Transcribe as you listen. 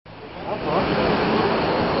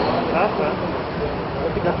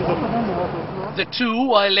The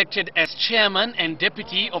two are elected as chairman and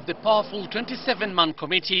deputy of the powerful 27-man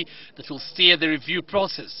committee that will steer the review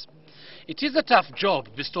process. It is a tough job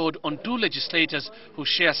bestowed on two legislators who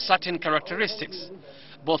share certain characteristics.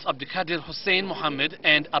 Both Abdikadir Hussein Mohammed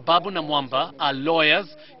and Ababu Namwamba are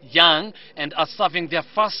lawyers, young, and are serving their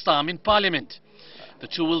first term in parliament. The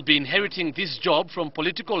two will be inheriting this job from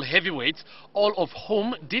political heavyweights, all of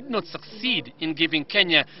whom did not succeed in giving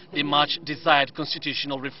Kenya the much desired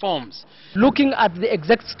constitutional reforms. Looking at the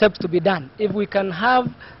exact steps to be done, if we can have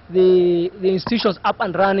the institutions up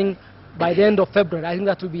and running by the end of February, I think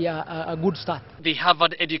that will be a good start. The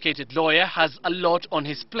Harvard-educated lawyer has a lot on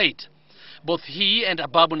his plate. Both he and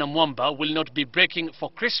Ababu Namwamba will not be breaking for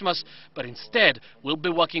Christmas, but instead will be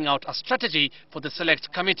working out a strategy for the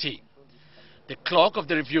select committee. The clock of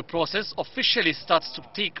the review process officially starts to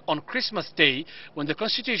tick on Christmas Day when the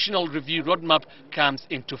constitutional review roadmap comes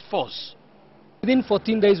into force. Within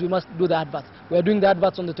 14 days we must do the adverts. We are doing the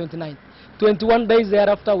adverts on the 29th. 21 days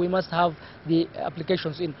thereafter we must have the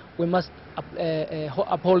applications in. We must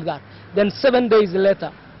uphold that. Then 7 days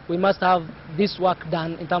later we must have this work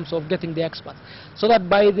done in terms of getting the experts. So that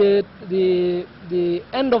by the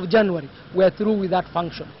end of January we are through with that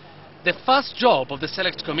function. The first job of the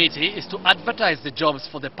Select Committee is to advertise the jobs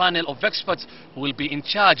for the panel of experts who will be in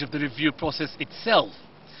charge of the review process itself.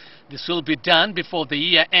 This will be done before the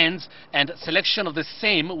year ends, and selection of the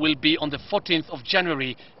same will be on the 14th of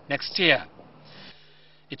January next year.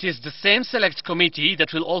 It is the same Select Committee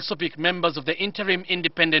that will also pick members of the Interim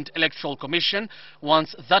Independent Electoral Commission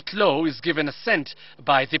once that law is given assent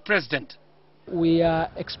by the President. We are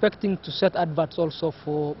expecting to set adverts also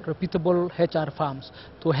for reputable HR firms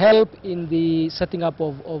to help in the setting up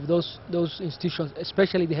of those institutions,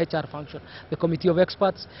 especially the HR function, the Committee of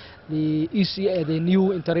Experts, the the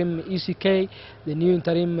new interim ECK, the new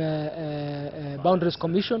interim Boundaries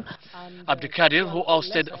Commission. Abdikadir, who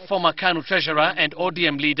ousted former KANU treasurer and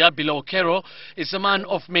ODM leader Bilo Okero, is a man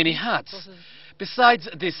of many hats. Besides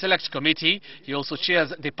the Select Committee, he also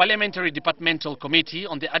chairs the Parliamentary Departmental Committee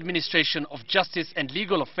on the Administration of Justice and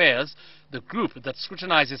Legal Affairs, the group that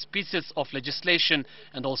scrutinizes pieces of legislation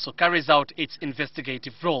and also carries out its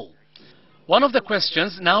investigative role. One of the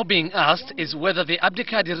questions now being asked is whether the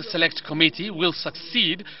Abdikadir Select Committee will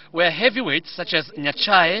succeed where heavyweights such as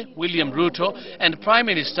Nyachae, William Ruto and Prime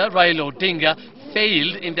Minister Raila Odinga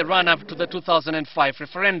failed in the run-up to the 2005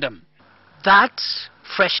 referendum. That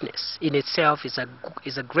freshness in itself is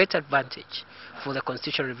a great advantage for the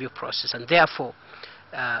constitutional review process, and therefore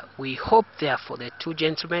we hope therefore the two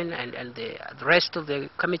gentlemen and the rest of the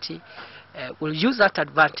committee will use that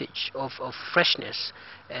advantage of freshness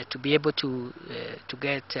to be able to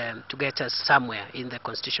get us somewhere in the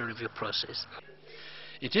constitutional review process.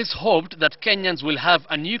 It is hoped that Kenyans will have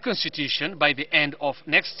a new constitution by the end of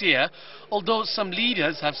next year, although some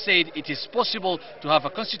leaders have said it is possible to have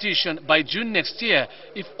a constitution by June next year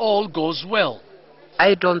if all goes well.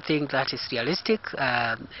 I don't think that is realistic,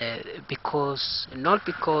 not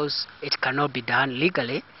because it cannot be done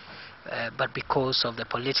legally, but because of the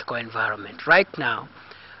political environment. Right now,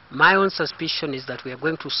 my own suspicion is that we are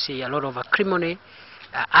going to see a lot of acrimony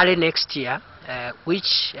early next year,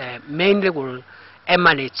 which mainly will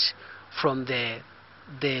emanate from the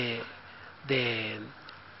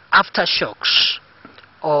aftershocks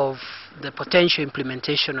of the potential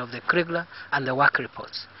implementation of the curricula and the work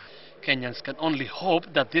reports. Kenyans can only hope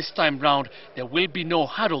that this time round there will be no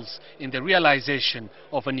hurdles in the realization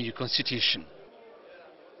of a new constitution.